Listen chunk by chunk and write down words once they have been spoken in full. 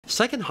It's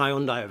taken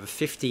Hyundai over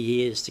 50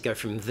 years to go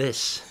from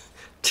this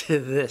to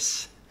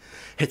this.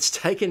 It's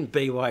taken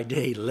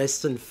BYD less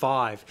than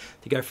 5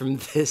 to go from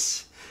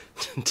this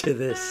to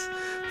this.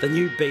 The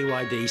new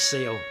BYD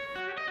SEAL.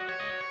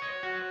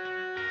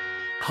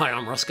 Hi,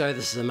 I'm Roscoe,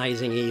 this is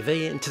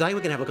AmazingEV, and today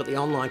we're going to have a look at the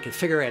online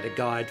configurator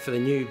guide for the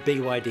new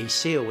BYD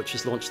SEAL, which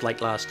was launched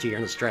late last year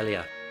in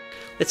Australia.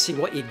 Let's see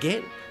what you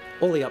get,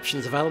 all the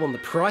options available and the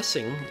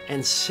pricing,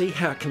 and see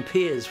how it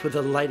compares with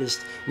the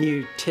latest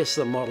new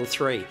Tesla Model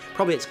 3,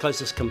 probably its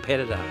closest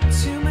competitor.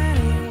 Too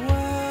many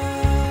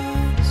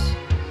words,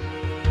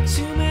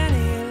 too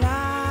many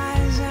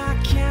lies, I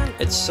can't.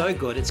 It's so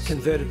good, it's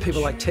converted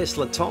people like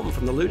Tesla Tom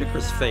from the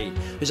Ludicrous feed,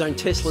 who's owned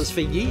Teslas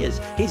for years.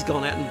 He's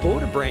gone out and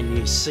bought a brand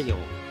new SEAL.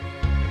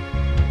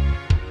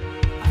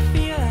 I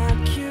feel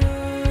I could,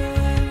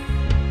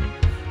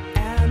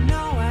 and I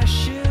know I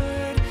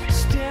should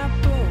step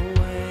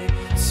away,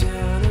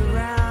 turn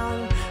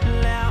around,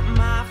 let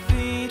my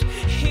feet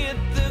hit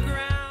the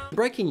ground.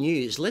 Breaking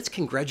news, let's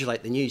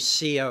congratulate the new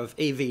CEO of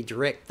EV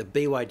Direct, the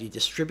BYD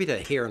distributor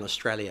here in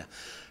Australia,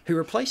 who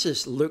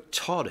replaces Luke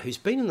Todd, who's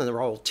been in the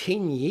role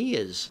 10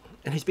 years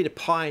and who's been a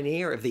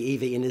pioneer of the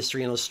EV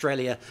industry in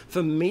Australia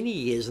for many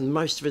years and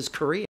most of his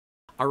career.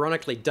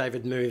 Ironically,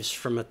 David moves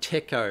from a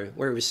Teco,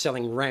 where he was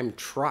selling Ram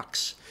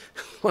trucks,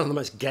 one of the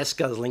most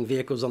gas-guzzling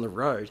vehicles on the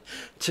road,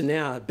 to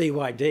now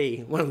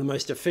BYD, one of the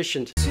most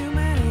efficient. Too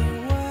many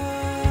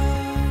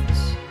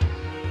words,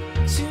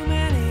 too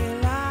many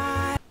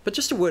lies. But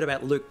just a word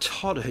about Luke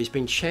Todd, who's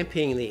been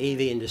championing the EV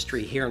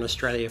industry here in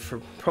Australia for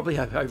probably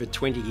over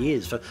 20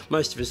 years, for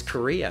most of his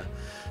career.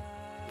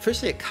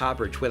 Firstly at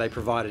Carbridge, where they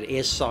provided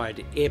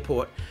airside,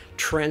 airport,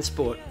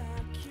 transport.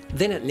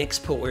 Then at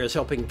Nextport, where he was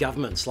helping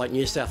governments like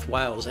New South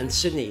Wales and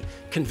Sydney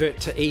convert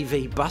to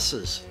EV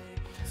buses.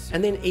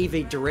 And then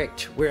EV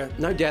Direct, where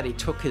no doubt he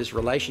took his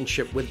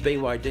relationship with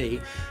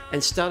BYD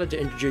and started to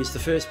introduce the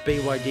first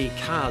BYD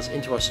cars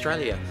into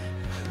Australia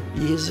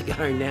years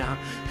ago now,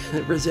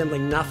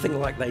 resembling nothing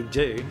like they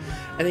do.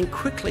 And then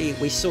quickly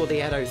we saw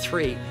the Atto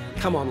 3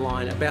 come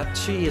online about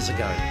 2 years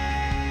ago.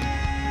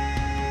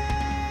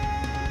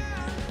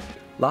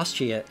 Last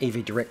year,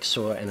 EV Direct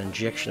saw an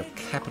injection of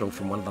capital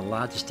from one of the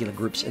largest dealer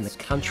groups in the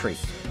country,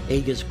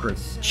 Eagers Group,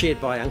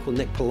 chaired by Uncle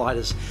Nick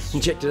Politis,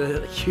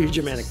 injected a huge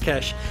amount of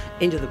cash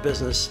into the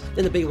business.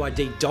 Then the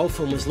BYD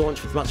Dolphin was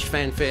launched with much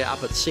fanfare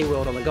up at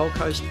SeaWorld on the Gold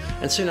Coast,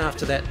 and soon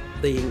after that,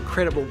 the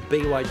incredible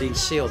BYD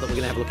SEAL that we're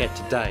going to have a look at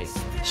today.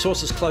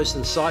 Sources close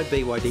inside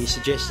BYD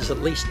suggest there's at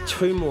least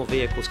 2 more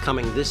vehicles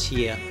coming this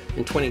year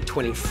in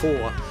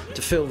 2024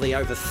 to fill the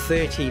over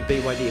 30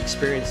 BYD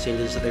experience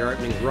centres that they're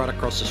opening right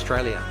across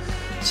Australia.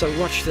 So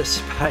watch this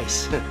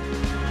space. But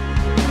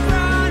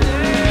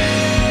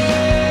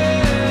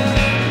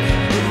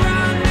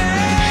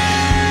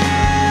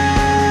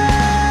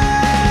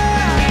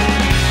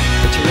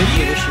to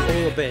wish you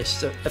all the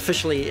best.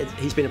 Officially,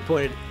 he's been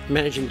appointed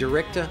Managing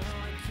Director.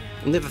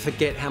 We'll never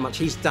forget how much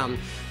he's done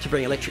to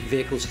bring electric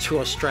vehicles to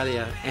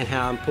Australia and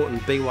how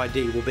important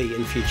BYD will be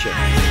in future.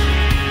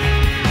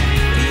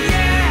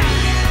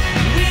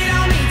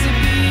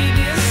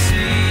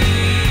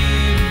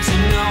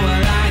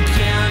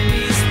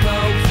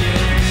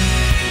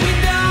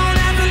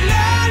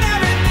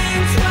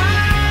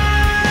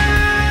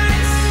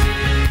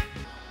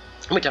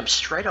 We jump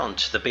straight on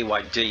to the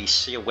BYD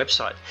SEAL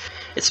website.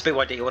 It's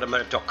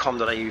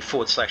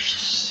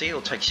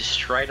bydautomotive.com.au/SEAL. Takes you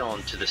straight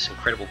on to this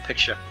incredible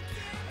picture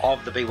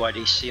of the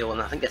BYD SEAL,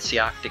 and I think that's the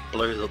Arctic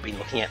blue that we've been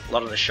looking at. A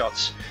lot of the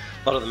shots,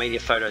 a lot of the media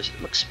photos.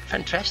 It looks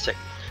fantastic.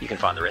 You can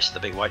find the rest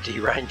of the BYD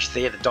range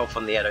there, the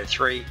Dolphin, the Atto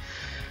 3,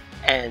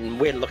 and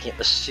we're looking at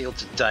the SEAL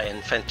today,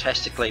 and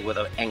fantastically with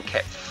an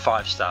NCAP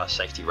 5-star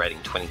safety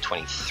rating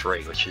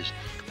 2023, which is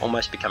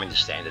almost becoming the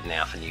standard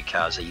now for new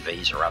cars,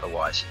 EVs or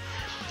otherwise.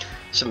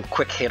 Some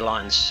quick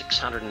headlines: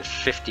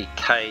 650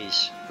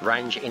 Ks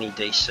range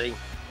NEDC.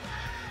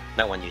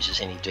 No one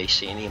uses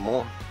NEDC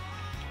anymore.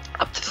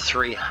 Up to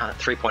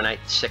 3.8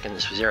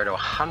 seconds for 0 to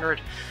 100.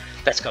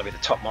 That's got to be the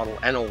top model,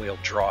 and all-wheel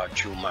drive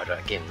dual motor,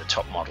 again the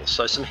top model.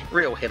 So some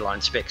real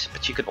headline specs,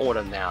 but you can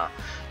order now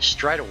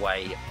straight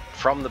away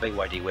from the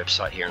BYD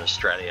website here in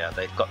Australia.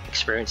 They've got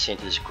experience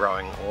centres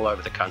growing all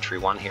over the country.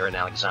 One here in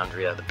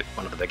Alexandria,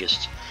 one of the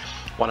biggest.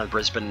 One in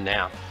Brisbane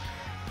now.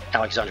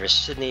 Alexandria,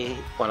 Sydney,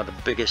 one of the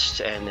biggest,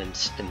 and in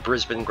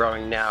Brisbane,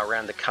 growing now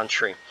around the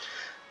country.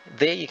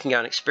 There you can go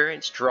and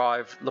experience,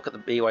 drive, look at the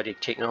BYD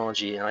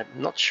technology, and I'm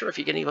not sure if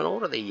you can even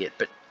order there yet,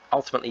 but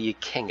ultimately you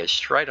can go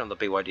straight on the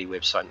BYD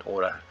website and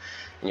order,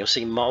 and you'll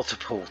see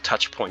multiple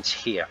touch points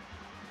here.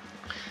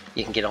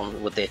 You can get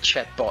on with their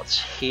chat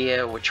bots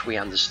here, which we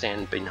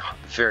understand have been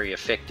very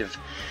effective,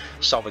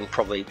 solving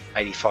probably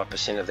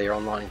 85% of their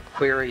online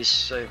queries.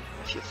 So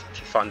if you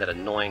find that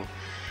annoying,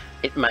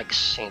 it makes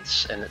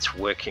sense and it's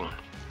working.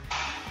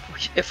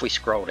 If we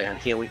scroll down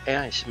here, we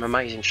have some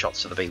amazing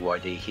shots of the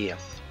BYD here.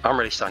 I'm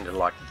really starting to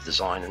like the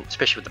design, and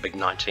especially with the big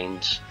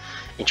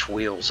 19-inch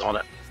wheels on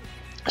it.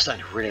 I'm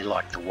starting to really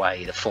like the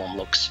way the form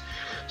looks.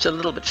 It's a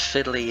little bit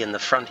fiddly in the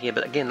front here,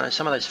 but again,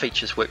 some of those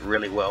features work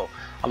really well.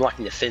 I'm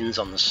liking the fins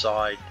on the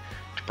side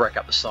to to break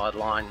up the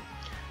sideline,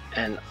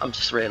 and I'm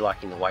just really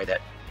liking the way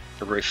that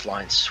the roof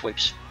line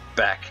sweeps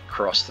back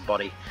across the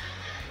body.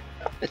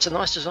 It's a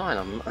nice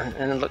design,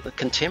 and look, the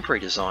contemporary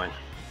design.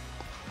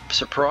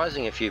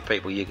 Surprising a few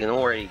people, you can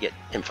already get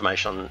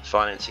information on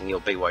financing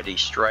your BYD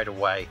straight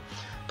away.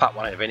 Part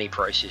one of any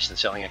process in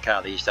selling a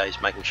car these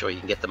days, making sure you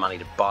can get the money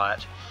to buy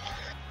it.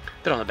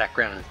 Bit on the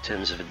background in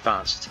terms of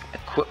advanced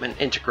equipment,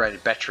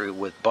 integrated battery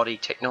with body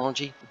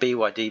technology.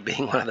 BYD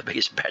being one of the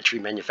biggest battery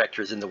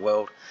manufacturers in the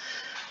world,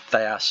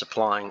 they are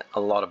supplying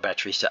a lot of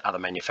batteries to other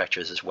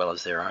manufacturers as well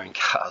as their own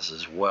cars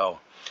as well.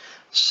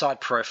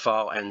 Side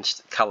profile and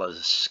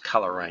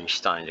color range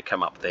starting to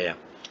come up there.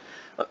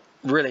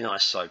 Really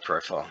nice side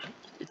profile.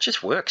 It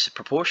just works. The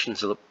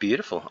proportions look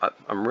beautiful.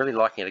 I'm really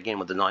liking it again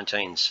with the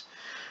 19s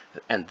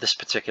and this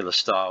particular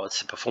style. It's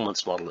the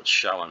performance model it's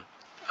showing.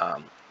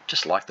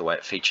 Just like the way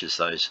it features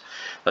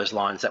those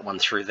lines, that one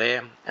through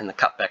there and the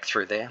cutback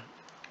through there.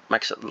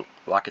 Makes it look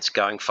like it's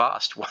going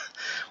fast.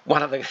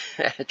 One of the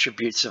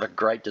attributes of a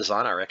great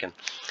design, I reckon.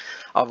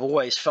 I've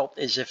always felt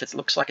as if it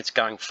looks like it's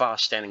going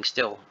fast standing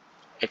still.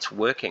 It's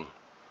working.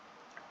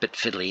 A bit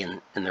fiddly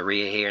in the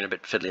rear here and a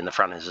bit fiddly in the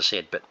front, as I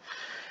said, but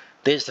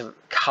there's the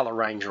color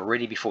range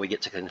already. Before we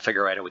get to the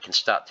configurator, we can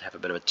start to have a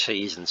bit of a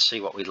tease and see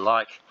what we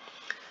like.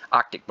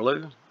 Arctic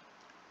blue,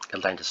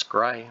 Atlantis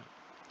grey,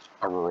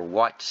 Aurora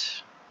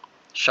white,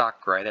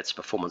 Shark grey, that's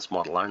performance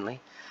model only,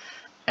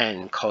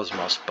 and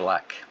Cosmos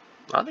black.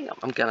 I think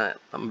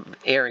I'm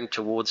airing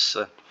towards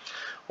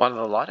one of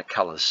the lighter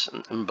colours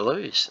and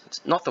blues. It's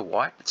not the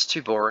white, it's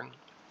too boring.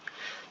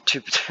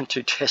 Too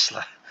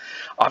Tesla.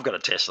 I've got a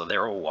Tesla,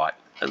 they're all white.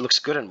 It looks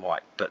good in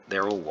white, but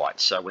they're all white,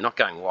 so we're not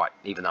going white,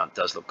 even though it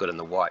does look good in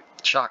the white.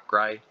 Shark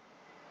grey.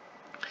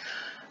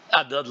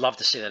 I'd love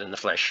to see that in the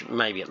flesh.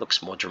 Maybe it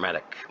looks more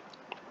dramatic.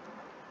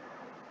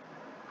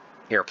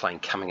 Aeroplane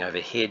coming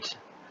overhead.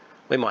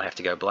 We might have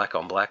to go black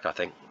on black, I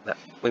think.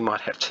 We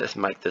might have to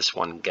make this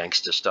one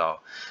gangster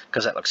style,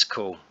 because that looks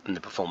cool in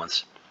the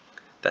performance.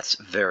 That's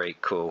very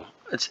cool.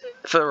 It's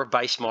for a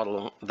base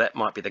model, that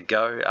might be the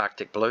go,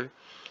 Arctic blue.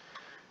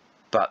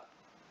 But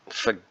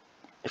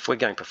if we're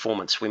going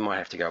performance, we might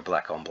have to go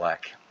black on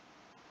black.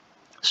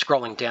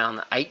 Scrolling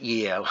down,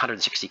 8-year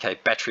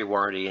 160k battery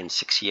warranty and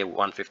 6-year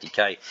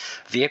 150k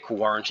vehicle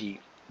warranty.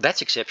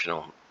 That's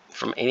exceptional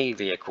from any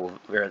vehicle,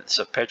 whether it's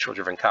a petrol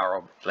driven car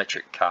or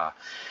electric car.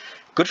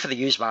 Good for the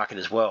used market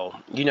as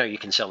well. You know you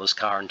can sell this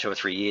car in 2 or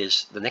 3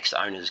 years. The next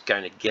owner is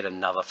going to get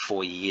another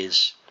 4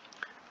 years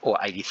or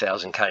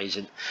 80,000 Ks,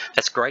 and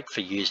that's great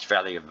for used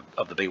value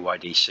of the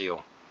BYD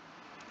SEAL.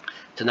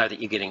 To know that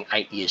you're getting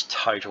 8 years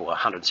total,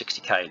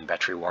 160k in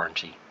battery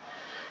warranty.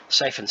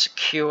 Safe and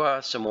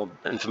secure, some more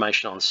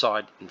information on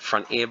side and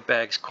front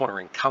airbags,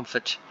 cornering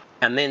comfort,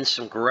 and then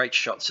some great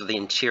shots of the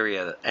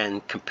interior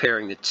and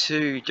comparing the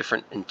two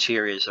different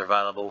interiors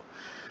available,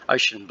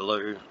 ocean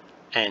blue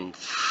and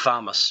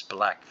Thermos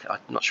black. I'm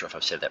not sure if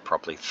I've said that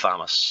properly,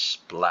 Thermos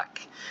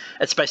black.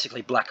 It's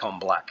basically black on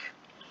black.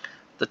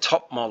 The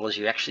top models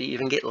you actually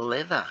even get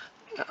leather.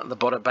 The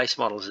bottom base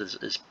models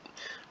is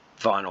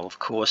vinyl, of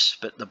course,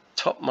 but the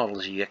top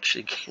models you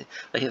actually get,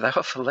 they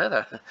offer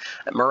leather.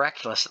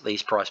 Miraculous at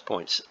these price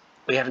points.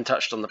 We haven't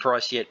touched on the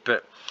price yet,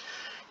 but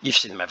you've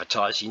seen them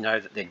advertised. You know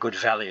that they're good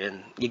value,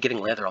 and you're getting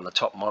leather on the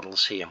top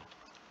models here.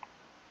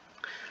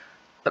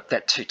 But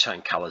that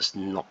two-tone colour is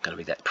not going to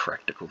be that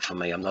practical for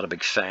me. I'm not a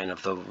big fan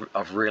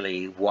of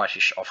really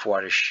whitish,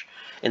 off-whitish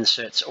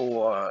inserts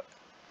or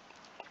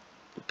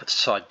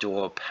side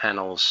door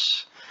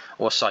panels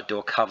or side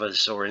door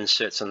covers or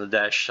inserts on the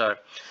dash. So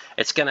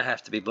it's going to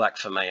have to be black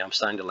for me. I'm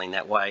starting to lean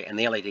that way. And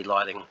the LED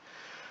lighting,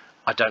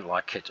 I don't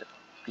like it.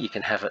 You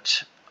can have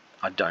it.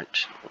 I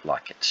don't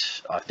like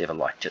it. I've never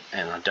liked it,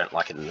 and I don't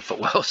like it in the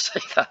footwells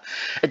either.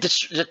 It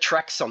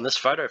detracts on this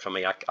photo for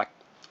me.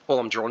 All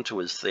I'm drawn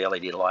to is the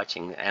LED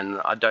lighting, and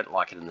I don't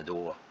like it in the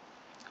door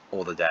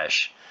or the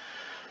dash.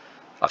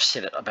 I've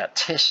said it about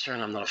Tesla,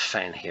 and I'm not a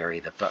fan here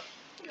either, but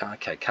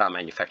okay, car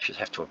manufacturers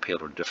have to appeal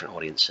to a different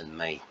audience than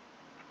me.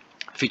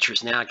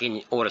 Features now, again,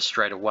 you order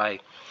straight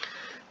away.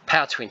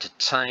 Power to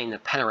entertain, a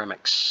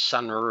panoramic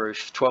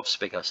sunroof, 12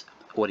 speakers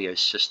audio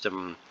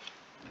system,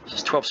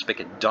 just 12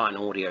 speaker Dyne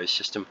audio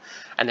system,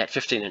 and that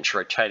 15-inch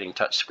rotating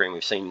touchscreen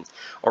we've seen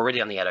already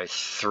on the Atto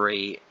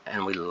 3,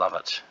 and we love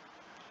it.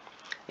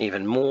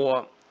 Even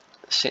more,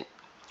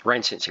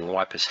 rain sensing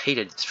wipers,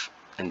 heated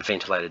and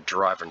ventilated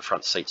driver and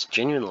front seats,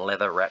 genuine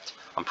leather wrapped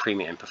on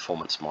premium and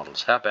performance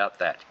models. How about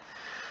that?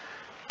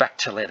 Back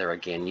to leather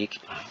again.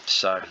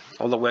 So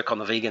all the work on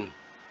the vegan,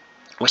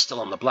 we're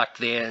still on the black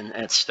there, and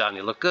it's starting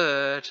to look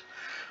good.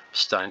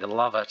 Starting to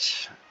love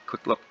it.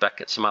 Quick look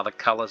back at some other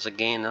colours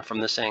again from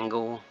this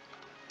angle.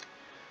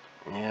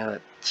 Yeah,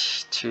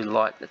 that's too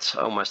light. It's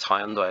almost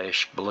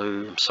Hyundai-ish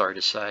blue, I'm sorry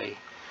to say.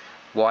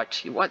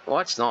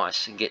 White's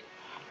nice.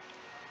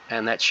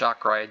 And that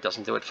shark grey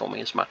doesn't do it for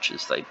me as much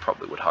as they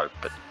probably would hope,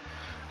 but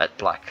that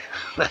black,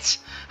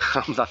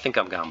 I think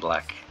I'm going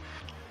black.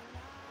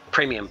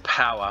 Premium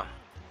power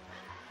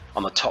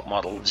on the top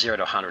model, 0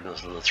 to 100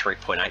 is the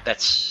 3.8.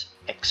 That's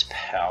X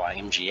power,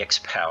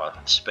 MGX power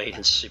speed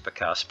and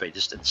supercar speed,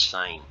 just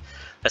insane.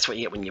 That's what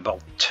you get when you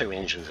bolt two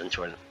engines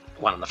into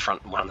one on the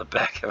front and one on the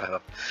back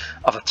of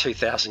a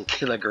 2,000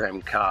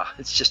 kilogram car.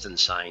 It's just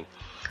insane.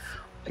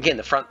 Again,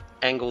 the front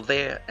angle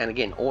there, and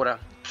again, order,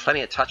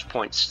 plenty of touch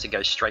points to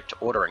go straight to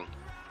ordering.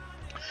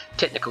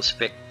 Technical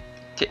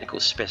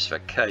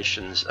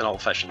specifications, an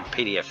old-fashioned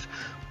PDF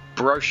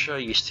brochure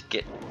you used to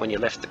get when you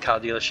left the car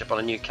dealership on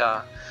a new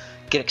car.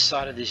 Get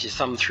excited as you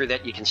thumb through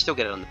that. You can still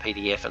get it on the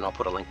PDF, and I'll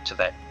put a link to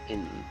that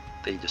in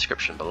the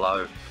description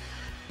below.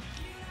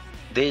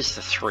 There's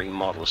the three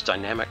models: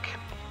 Dynamic,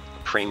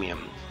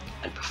 Premium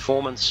and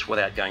Performance.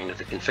 Without going into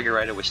the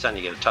configurator, we're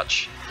starting to get a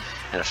touch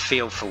and a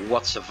feel for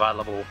what's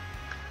available.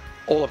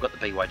 All have got the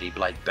BYD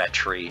Blade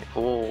battery,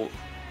 all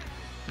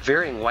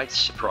varying weights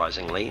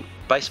surprisingly.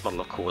 Base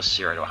model, of course,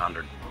 0 to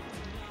 100,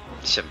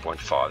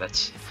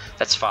 7.5.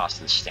 That's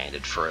fast and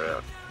standard for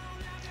a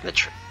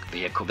electric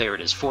vehicle. There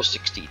it is,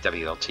 460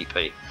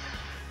 WLTP.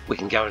 We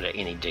can go into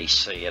any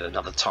DC at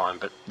another time,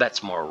 but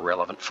that's more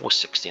relevant,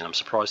 460, and I'm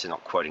surprised they're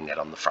not quoting that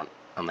on the front,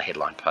 on the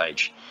headline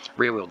page.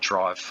 Rear wheel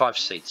drive, 5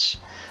 seats,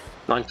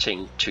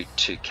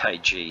 1922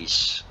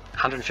 kgs,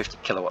 150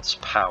 kilowatts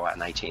power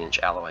and 18-inch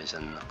alloys,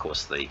 and of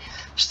course the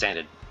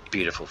standard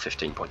beautiful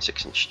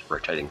 15.6-inch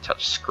rotating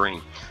touch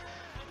screen.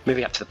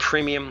 Moving up to the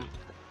Premium,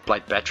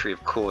 Blade battery,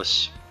 of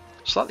course,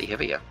 slightly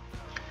heavier,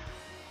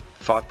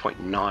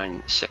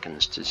 5.9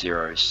 seconds to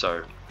 0,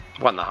 so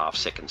 1.5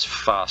 seconds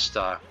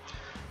faster.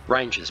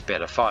 Range is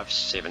better,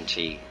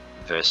 570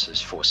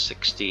 versus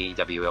 460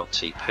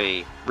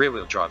 WLTP. Rear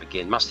wheel drive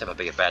again, must have a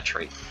bigger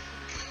battery,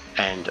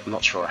 and I'm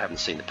not sure, I haven't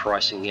seen the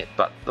pricing yet,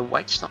 but the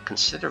weight's not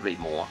considerably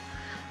more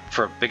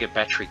for a bigger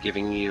battery,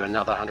 giving you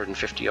another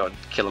 150 odd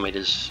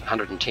kilometers,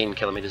 110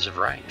 kilometers of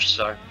range.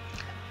 So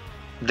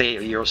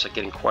there you're also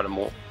getting quite a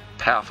more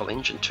powerful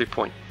engine,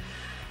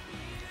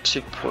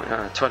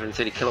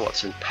 230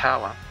 kilowatts in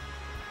power,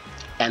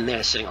 and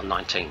they're sitting on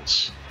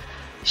 19s.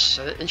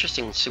 So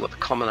interesting to see what the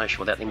combination,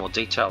 without any more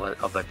detail,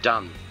 of they've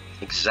done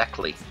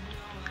exactly.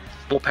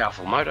 More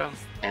powerful motor,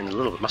 and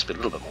must be a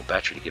little bit more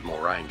battery to give more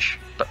range,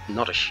 but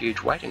not a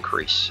huge weight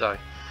increase. So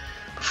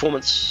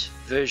performance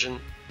version,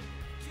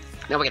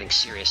 now we're getting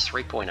serious,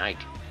 3.8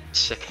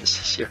 seconds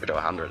to 0 to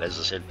 100, as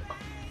I said.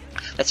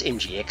 That's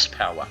MGX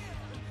power.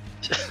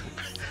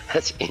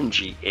 That's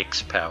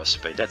MGX power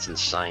speed. That's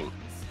insane.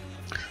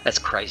 That's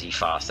crazy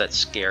fast. That's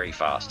scary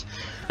fast.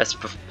 That's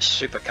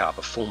supercar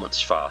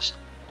performance fast.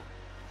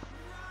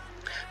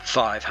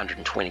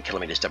 520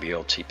 kilometers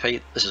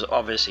WLTP. This is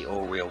obviously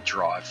all-wheel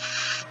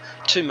drive.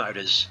 2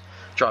 motors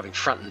driving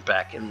front and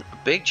back, and a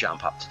big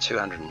jump up to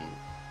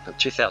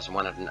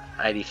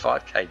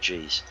 2,185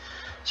 kgs.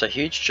 So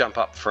huge jump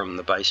up from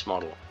the base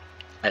model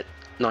at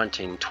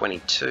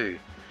 1922,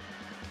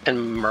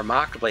 and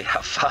remarkably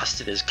how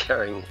fast it is,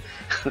 carrying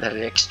that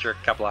extra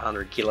couple of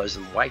 100 kilos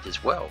in weight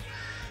as well.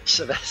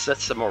 So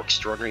that's the more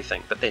extraordinary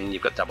thing. But then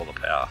you've got double the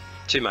power,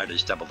 2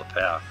 motors, double the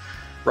power,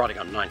 riding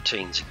on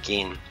 19s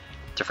again,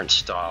 different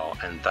style,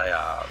 and they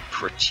are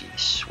pretty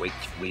sweet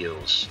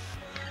wheels.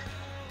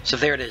 So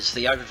there it is,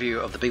 the overview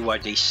of the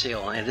BYD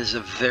SEAL, and it is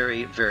a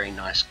very, very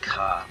nice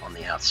car on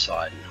the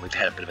outside. And we've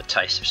had a bit of a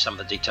taste of some of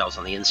the details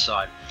on the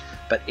inside,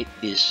 but it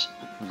is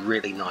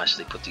really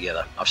nicely put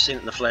together. I've seen it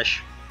in the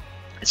flesh.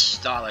 It's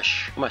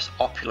stylish, almost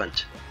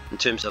opulent in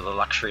terms of the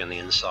luxury on the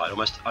inside,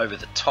 almost over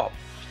the top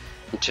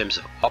in terms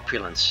of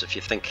opulence, if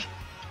you think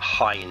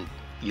high-end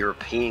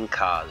European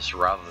cars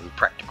rather than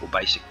practical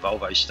basic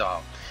Volvo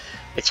style.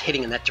 It's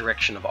heading in that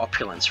direction of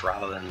opulence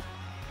rather than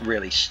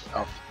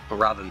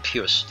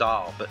pure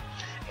style, but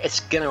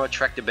it's going to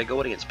attract a big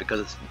audience because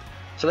it's.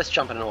 So let's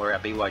jump into our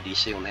BYD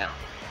SEAL now.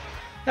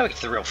 Now we get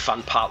to the real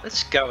fun part.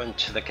 Let's go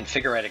into the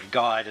configurator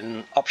guide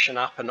and option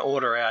up and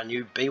order our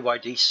new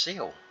BYD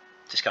SEAL.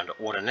 Just going to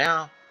order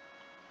now,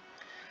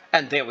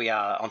 and there we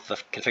are on the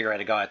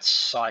configurator guide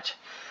site.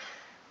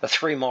 The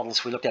 3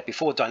 models we looked at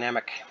before: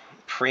 Dynamic,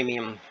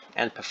 Premium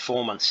and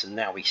Performance, and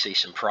now we see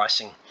some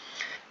pricing.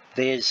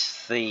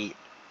 There's the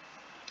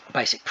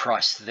basic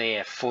price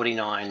there,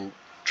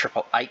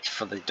 $49,888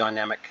 for the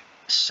Dynamic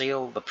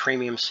SEAL. The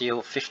Premium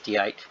SEAL,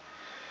 $58,000,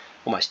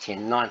 almost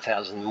 10,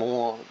 9,000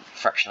 more,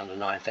 fraction under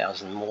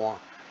 9,000 more,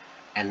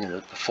 and then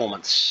the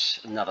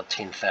Performance another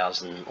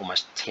 10,000,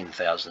 almost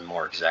 10,000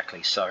 more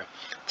exactly. So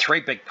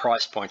 3 big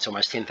price points,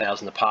 almost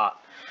 10,000 apart.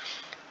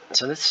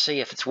 So let's see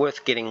if it's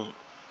worth getting.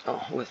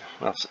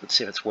 Let's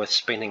see if it's worth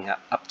spending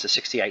up to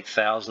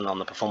 68,000 on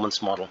the Performance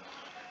model.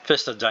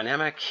 First the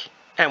Dynamic,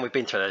 and we've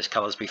been through those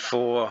colours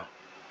before.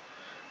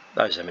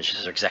 Those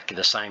images are exactly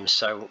the same,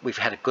 so we've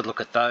had a good look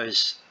at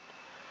those.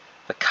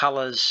 The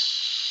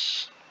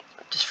colours,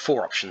 just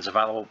 4 options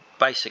available: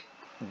 basic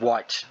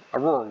white,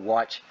 Aurora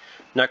white,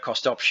 no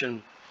cost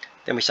option.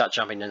 Then we start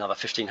jumping to another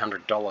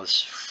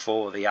 $1,500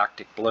 for the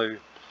Arctic blue,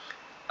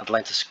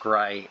 Atlantis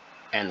grey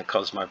and the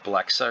Cosmo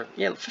black. So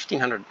yeah,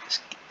 $1,500.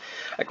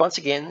 Once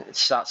again, it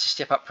starts to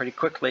step up pretty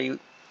quickly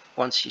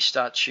once you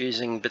start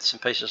choosing bits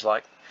and pieces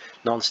like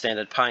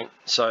non-standard paint.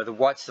 So the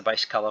white's the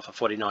base colour for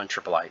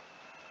 $49,888.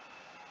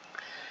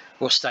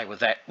 we'll stay with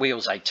that.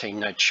 Wheels 18,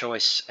 no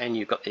choice, and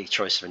you've got the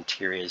choice of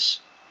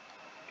interiors.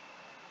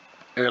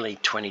 Early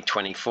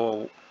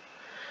 2024.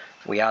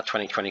 We are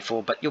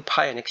 2024, but you'll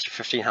pay an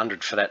extra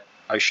 $1,500 for that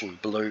ocean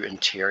blue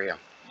interior.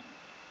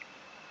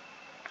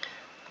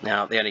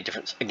 Now, the only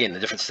difference, again, the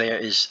difference there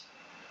is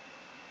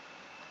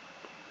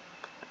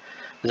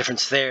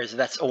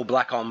that's all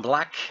black on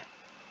black,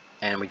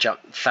 and we jump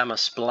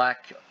famous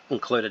black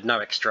included, no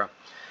extra.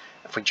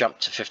 If we jump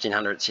to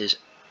 $1,500, it says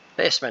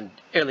the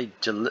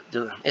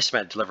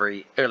estimated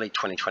delivery early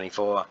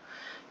 2024.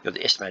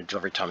 The estimated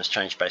delivery time has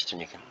changed based on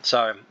your.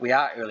 So we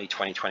are early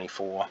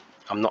 2024.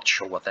 I'm not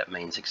sure what that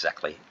means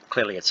exactly.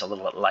 Clearly, it's a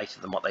little bit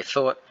later than what they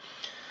thought.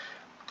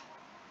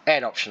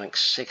 Add option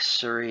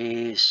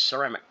accessories,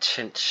 ceramic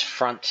tint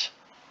front,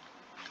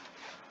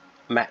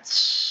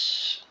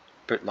 mats,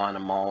 boot liner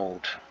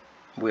mold.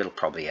 We'll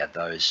probably add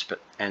those,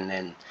 and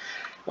then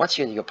once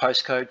you enter your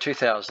postcode,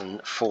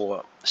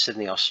 2004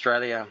 Sydney,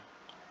 Australia,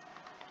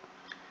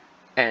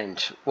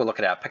 and we'll look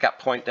at our pickup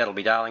point. That'll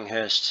be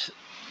Darlinghurst.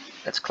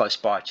 That's close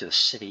by to the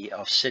city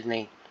of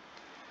Sydney.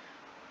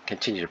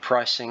 Continue to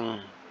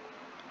pricing.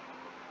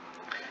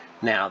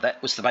 Now,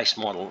 that was the base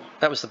model.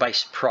 That was the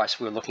base price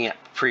we were looking at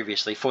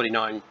previously,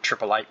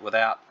 $49,888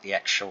 without the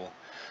actual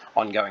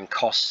ongoing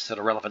costs that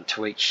are relevant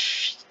to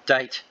each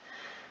date.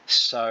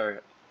 So,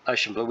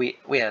 ocean blue,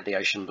 we had the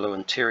ocean blue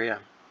interior.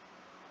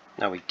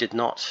 No, we did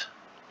not.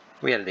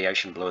 We added the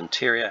ocean blue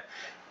interior.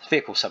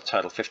 Vehicle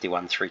subtotal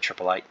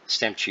 $51,388.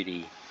 Stamp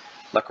duty,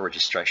 local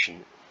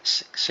registration,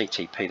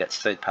 CTP, that's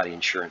third-party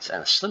insurance,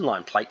 and a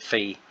slimline plate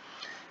fee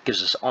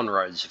gives us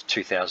on-roads of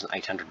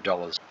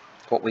 $2,800.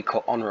 What we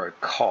call on-road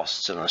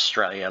costs in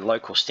Australia,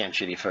 local stamp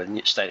duty for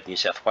the state of New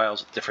South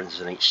Wales, differences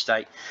in each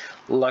state,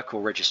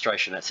 local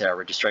registration, that's our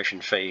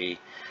registration fee,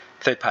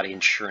 third-party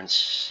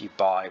insurance you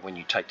buy when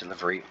you take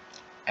delivery,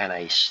 and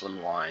a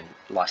slimline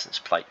license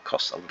plate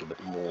costs a little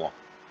bit more.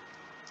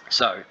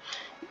 So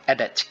add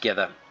that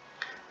together.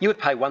 You would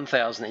pay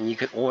 $1,000 and you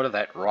could order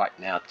that right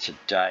now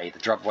today. The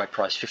drop-away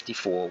price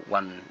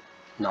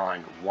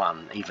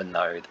 $54,191, even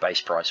though the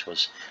base price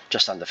was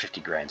just under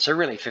 50 grand. So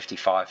really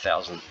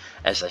 55,000,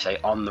 as they say,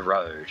 on the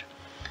road.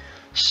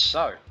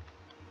 So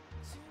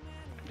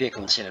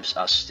vehicle incentives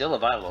are still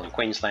available in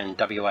Queensland,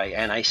 WA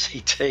and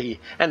ACT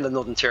and the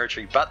Northern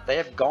Territory, but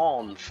they've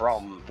gone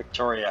from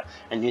Victoria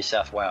and New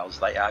South Wales.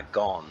 They are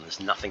gone. There's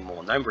nothing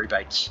more. No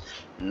rebates,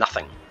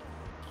 nothing.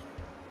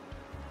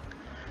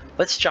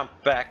 Let's jump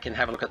back and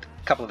have a look at a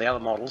couple of the other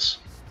models.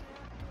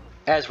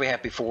 As we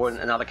have before in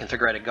other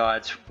configurator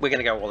guides, we're going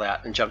to go all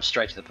out and jump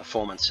straight to the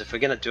performance. If we're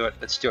going to do it,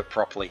 let's do it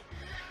properly.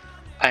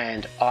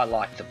 And I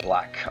like the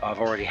black. I've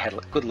already had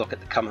a good look at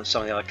some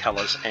of the other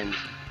colours, and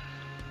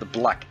the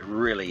black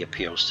really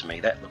appeals to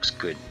me. That looks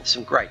good.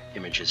 Some great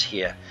images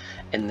here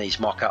in these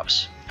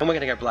mock-ups. And we're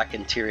going to go black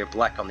interior,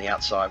 black on the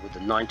outside with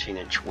the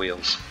 19-inch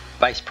wheels.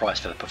 Base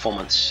price for the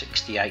performance,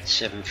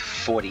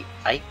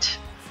 $68,748.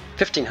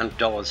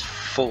 $1,500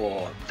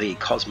 for the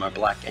Cosmo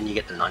Black, and you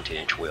get the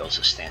 19-inch wheels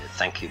as standard.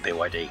 Thank you,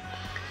 BYD.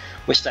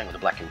 We're staying with the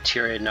black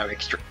interior, no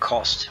extra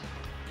cost,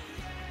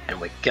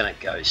 and we're gonna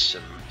go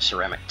some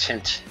ceramic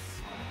tint,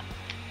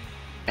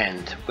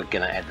 and we're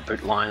gonna add the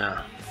boot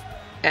liner,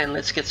 and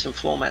let's get some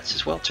floor mats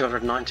as well.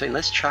 $219.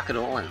 Let's chuck it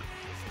all in.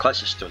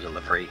 Closest store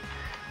delivery.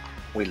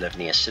 We live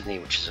near Sydney,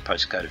 which is a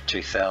postcode of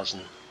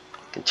 2000.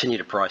 Continue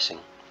to pricing.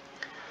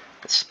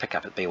 Let's pick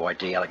up at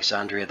BYD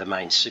Alexandria, the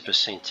main super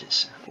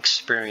centres,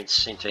 experience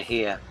centre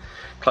here,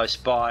 close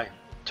by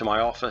to my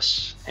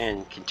office,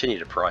 and continue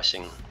to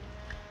pricing.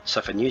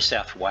 So for New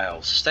South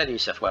Wales, the state of New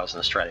South Wales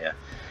in Australia,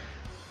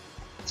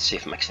 let's see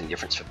if it makes any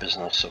difference for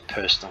business or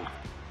personal.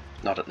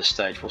 Not at this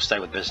stage. We'll stay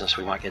with business.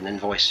 We might get an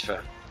invoice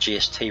for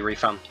GST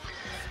refund.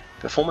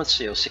 Performance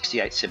Seal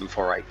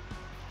 $68,748.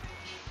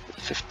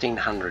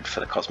 $1,500 for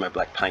the Cosmo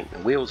Black paint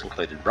and wheels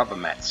included, rubber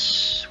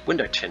mats,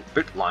 window tint,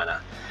 boot liner,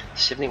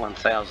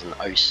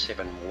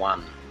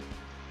 $71,071.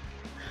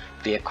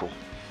 Vehicle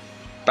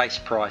base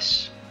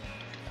price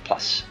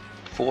plus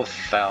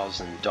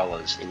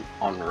 $4,000 in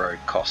on-road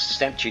costs.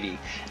 Stamp duty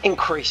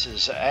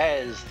increases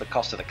as the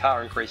cost of the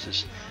car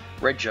increases.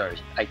 Rego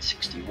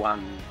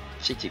 $861,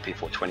 CTP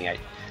 $428,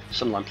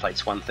 slimline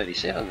plates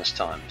 $137 this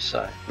time, so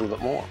a little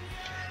bit more.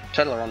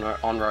 Total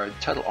on-road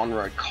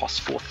costs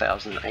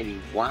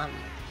 $4,081.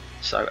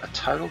 So a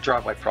total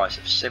driveway price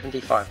of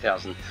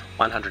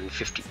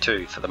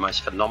 $75,152 for the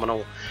most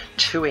phenomenal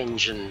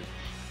two-engine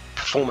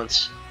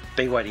performance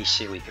BYD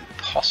SEAL you can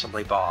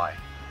possibly buy.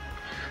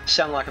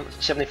 Sound like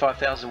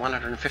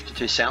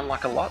 $75,152 sound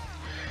like a lot?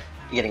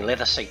 You're getting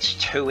leather seats,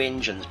 two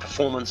engines,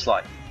 performance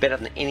like better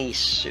than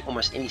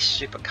almost any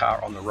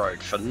supercar on the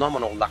road.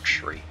 Phenomenal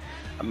luxury,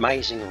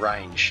 amazing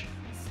range,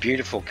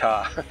 beautiful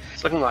car.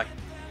 It's looking like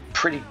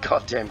pretty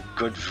goddamn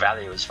good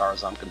value as far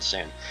as I'm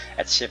concerned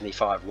at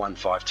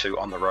 $75,152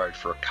 on the road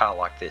for a car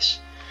like this.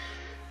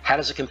 How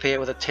does it compare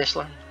with a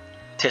Tesla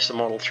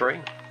Model 3?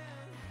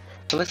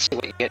 So let's see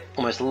what you get.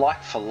 Almost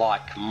like for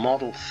like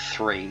Model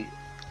 3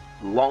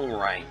 long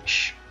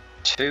range,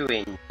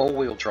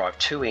 all-wheel drive,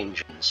 two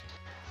engines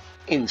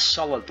in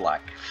solid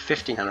black,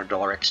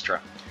 $1,500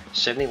 extra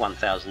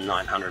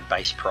 $71,900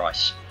 base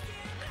price.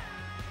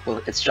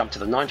 Well, it's jumped to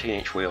the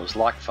 19-inch wheels,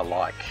 like for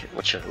like,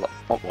 which are a lot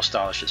more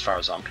stylish as far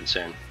as I'm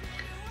concerned.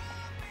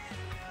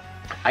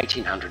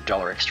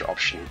 $1,800 extra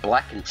option,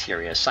 black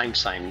interior, same,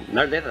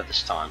 no leather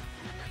this time.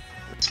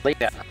 Let's leave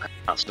out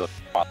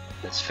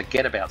let's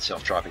forget about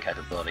self-driving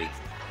capability,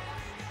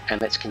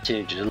 and let's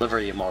continue to deliver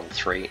your Model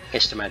 3,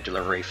 estimated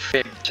delivery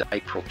Feb to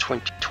April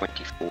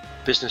 2024,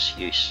 business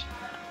use.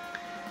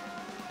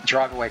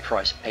 Drive away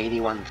price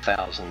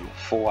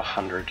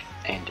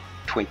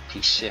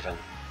 $81,427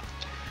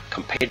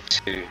 compared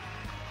to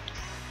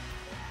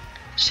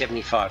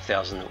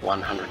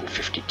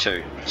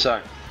 $75,152.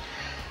 So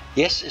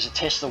yes, is a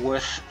Tesla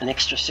worth an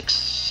extra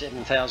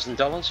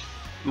 $6,000-7,000?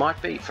 Might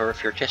be for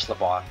if you're a Tesla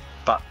buyer,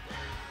 but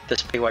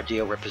this BYD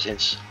deal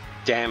represents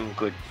damn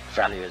good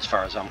value as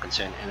far as I'm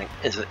concerned, and it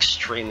is an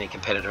extremely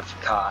competitive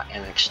car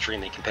and an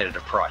extremely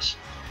competitive price.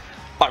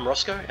 I'm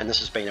Roscoe, and this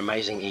has been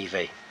Amazing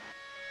EV.